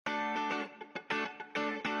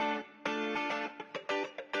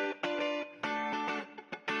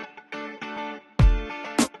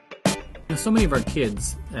So many of our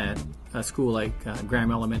kids at a school like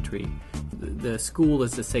Graham Elementary, the school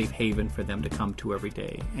is a safe haven for them to come to every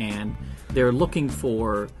day, and they're looking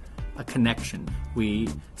for a connection. We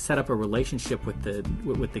set up a relationship with the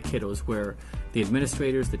kiddos where the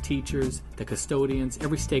administrators, the teachers, the custodians,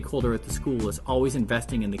 every stakeholder at the school is always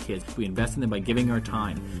investing in the kids. We invest in them by giving our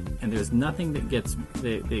time, and there's nothing that gets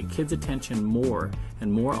the kids' attention more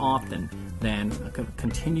and more often than a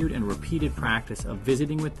continued and repeated practice of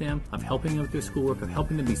visiting with them, of helping them with their schoolwork, of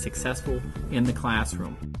helping them be successful in the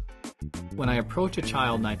classroom. When I approach a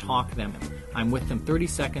child and I talk to them, I'm with them 30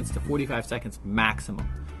 seconds to 45 seconds maximum.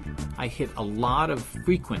 I hit a lot of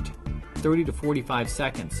frequent 30 to 45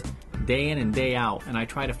 seconds day in and day out, and I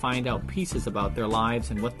try to find out pieces about their lives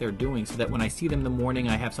and what they're doing so that when I see them in the morning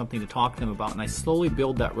I have something to talk to them about, and I slowly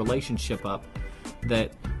build that relationship up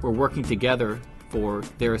that we're working together for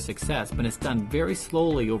their success. But it's done very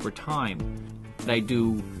slowly over time. I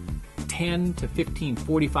do 10 to 15,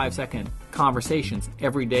 45 second conversations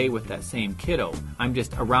every day with that same kiddo. I'm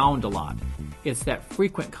just around a lot. It's that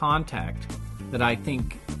frequent contact that I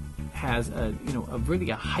think has a really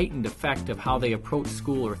heightened effect of how they approach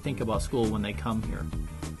school or think about school when they come here.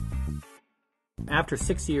 After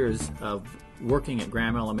 6 years of working at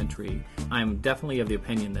Graham Elementary, I'm definitely of the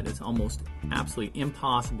opinion that it's almost absolutely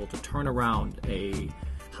impossible to turn around a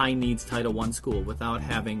high-needs Title I school without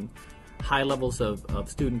having high levels of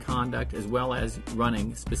student conduct as well as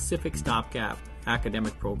running specific stopgap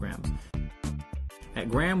academic programs. At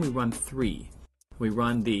Graham, we run 3. We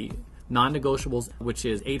run the non-negotiables, which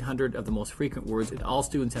is 800 of the most frequent words. All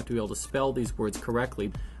students have to be able to spell these words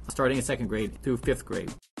correctly, starting in 2nd grade through 5th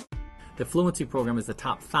grade. The fluency program is the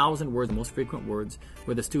top 1,000 words, the most frequent words,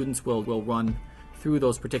 where the students will run through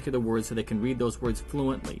those particular words so they can read those words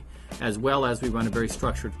fluently, as well as we run a very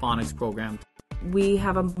structured phonics program. We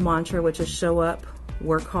have a mantra which is show up,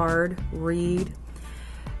 work hard, read.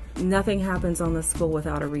 Nothing happens on the school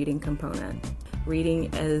without a reading component.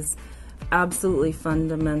 Reading is absolutely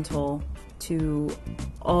fundamental to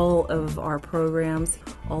all of our programs,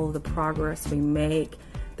 all of the progress we make,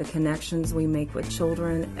 the connections we make with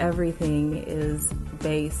children. Everything is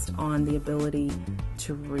based on the ability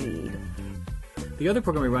to read. The other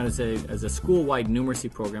program we run is a school-wide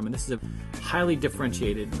numeracy program, and this is a highly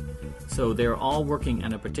differentiated. So they're all working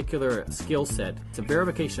on a particular skill set. It's a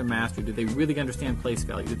verification of mastery. Do they really understand place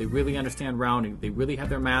value? Do they really understand rounding? Do they really have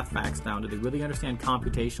their math facts down? Do they really understand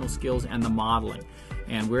computational skills and the modeling?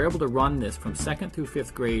 And we're able to run this from 2nd through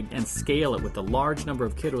 5th grade and scale it with the large number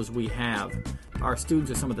of kiddos we have. Our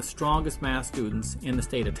students are some of the strongest math students in the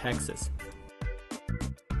state of Texas.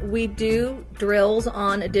 We do drills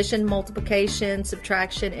on addition, multiplication,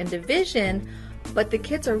 subtraction, and division, but the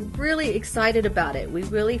kids are really excited about it. We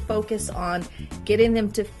really focus on getting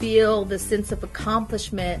them to feel the sense of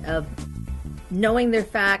accomplishment of knowing their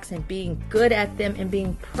facts and being good at them and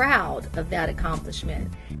being proud of that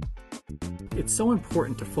accomplishment. It's so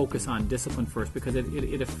important to focus on discipline first because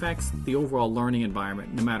it affects the overall learning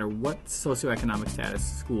environment no matter what socioeconomic status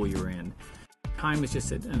school you're in. Time is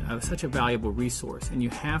just such a valuable resource, and you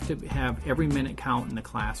have to have every minute count in the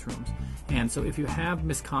classrooms. And so if you have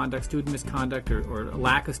misconduct, student misconduct, or a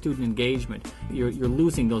lack of student engagement, you're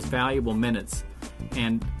losing those valuable minutes.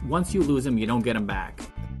 And once you lose them, you don't get them back.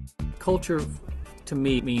 Culture, to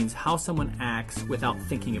me, means how someone acts without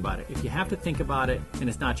thinking about it. If you have to think about it, then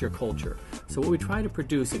it's not your culture. So what we try to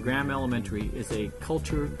produce at Graham Elementary is a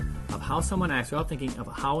culture of how someone acts without thinking of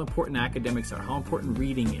how important academics are, how important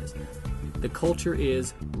reading is. The culture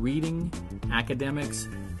is reading, academics,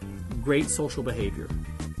 great social behavior.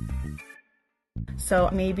 So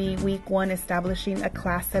maybe week 1, establishing a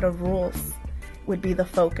class set of rules would be the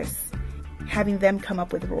focus. Having them come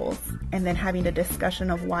up with rules and then having a discussion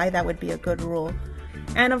of why that would be a good rule.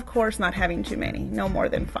 And of course, not having too many, no more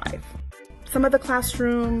than 5. Some of the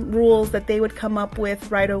classroom rules that they would come up with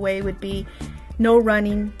right away would be no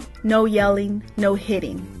running, no yelling, no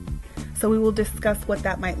hitting. So we will discuss what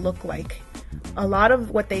that might look like. A lot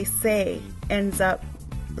of what they say ends up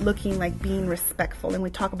looking like being respectful, and we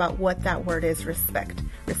talk about what that word is: respect.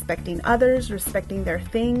 Respecting others, respecting their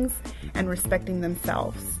things, and respecting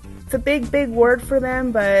themselves. It's a big, big word for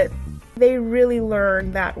them, but they really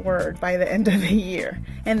learn that word by the end of the year,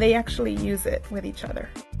 and they actually use it with each other.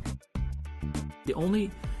 The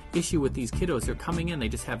only issue with these kiddos, they're coming in, they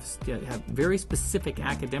just have very specific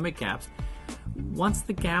academic gaps. Once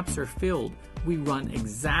the gaps are filled, we run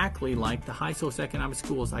exactly like the high socioeconomic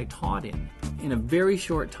schools I taught in a very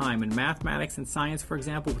short time. In mathematics and science, for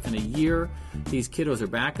example, within a year, these kiddos are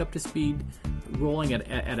back up to speed, rolling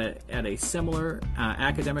at a similar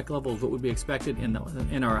academic level as what would be expected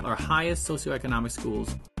in our highest socioeconomic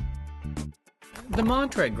schools. The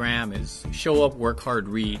mantra at Graham is show up, work hard,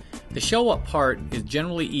 read. The show up part is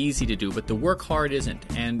generally easy to do, but the work hard isn't.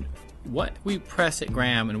 And what we press at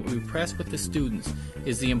Graham and what we press with the students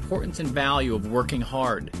is the importance and value of working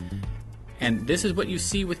hard. And this is what you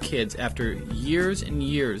see with kids after years and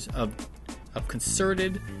years of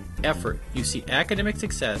concerted effort. You see academic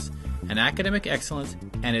success and academic excellence,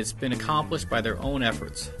 and it's been accomplished by their own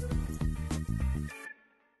efforts.